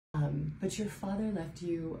But your father left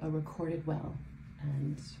you a recorded will,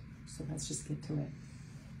 and so let's just get to it.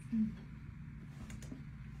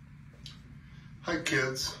 Hi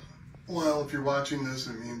kids. Well, if you're watching this,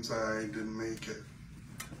 it means I didn't make it.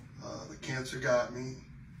 The cancer got me,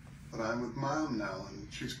 but I'm with Mom now, and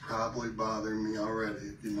she's probably bothering me already,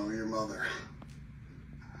 if you know your mother.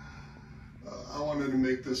 I wanted to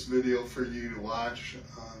make this video for you to watch,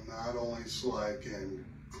 not only so I can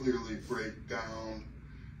clearly break down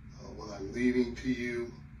what I'm leaving to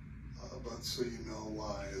you, but so you know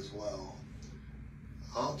why as well.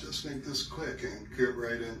 I'll just make this quick and get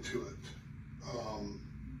right into it.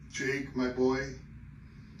 Jake, my boy,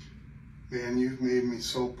 man, you've made me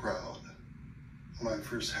so proud. When I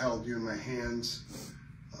first held you in my hands,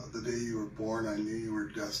 the day you were born, I knew you were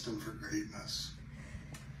destined for greatness.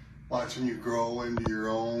 Watching you grow into your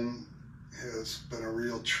own has been a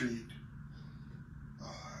real treat.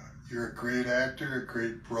 You're a great actor, a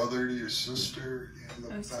great brother to your sister, and the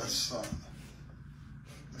best son.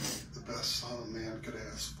 The best son a man could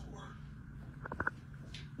ask for.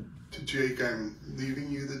 To Jake, I'm leaving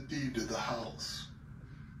you the deed to the house,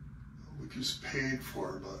 which is paid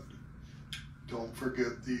for, but don't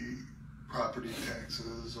forget the property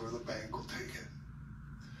taxes or the bank will take it.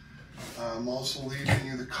 I'm also leaving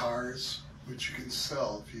you the cars, which you can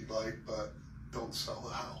sell if you'd like, but don't sell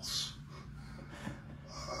the house.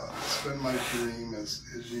 It's been my dream, as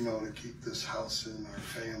you know, to keep this house in our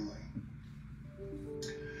family.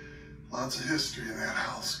 Lots of history in that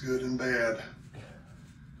house, good and bad.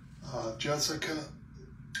 Jessica,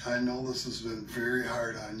 I know this has been very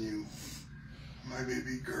hard on you. My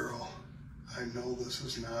baby girl, I know this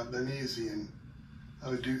has not been easy, and I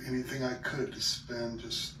would do anything I could to spend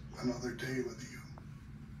just another day with you.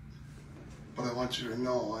 But I want you to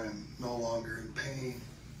know I am no longer in pain.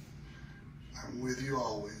 I'm with you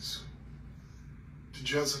always. To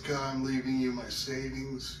Jessica, I'm leaving you my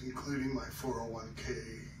savings, including my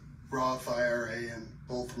 401k, Roth IRA, and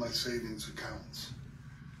both of my savings accounts.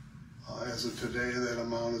 As of today, that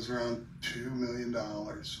amount is around $2 million.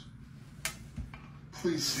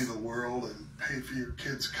 Please see the world and pay for your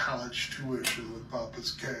kids' college tuition with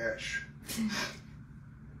Papa's cash.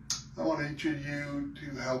 I want each of you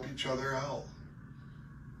to help each other out,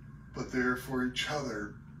 but there for each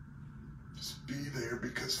other. Just be there,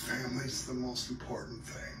 because family's the most important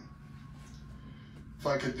thing. If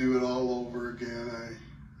I could do it all over again, I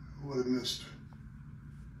wouldn't have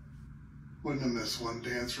missed one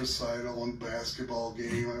dance recital, one basketball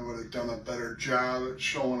game. I would have done a better job at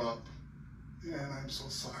showing up, and I'm so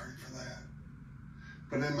sorry for that.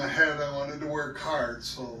 But in my head, I wanted to work hard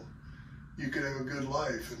so you could have a good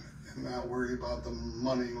life and not worry about the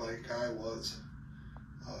money like I was.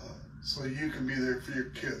 So you can be there for your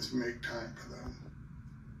kids and make time for them.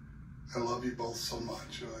 I love you both so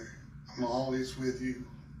much. I'm always with you,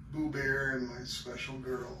 Boo Bear and my special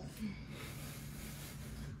girl.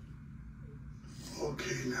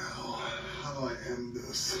 Okay, now, how do I end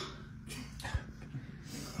this?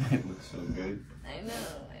 It looks so good. I know.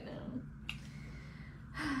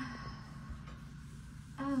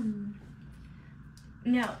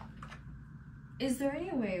 Now, is there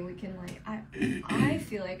any way we can, like, I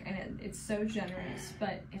feel like, and it's so generous,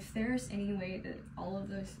 but if there's any way that all of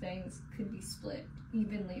those things could be split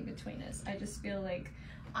evenly between us, I just feel like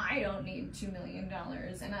I don't need $2 million,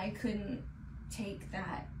 and I couldn't take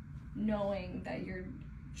that knowing that you're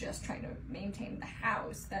just trying to maintain the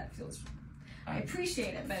house. That feels, I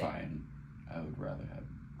appreciate it, but fine. I would rather have,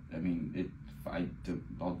 I mean,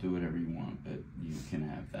 I'll do whatever you want, but you can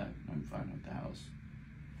have that. I'm fine with the house.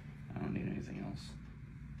 I don't need anything else.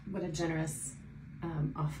 What a generous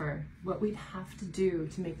offer. What we'd have to do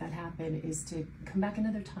to make that happen is to come back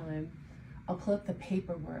another time. I'll pull up the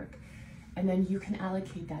paperwork, and then you can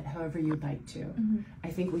allocate that however you'd like to. I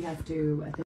think we have to, at this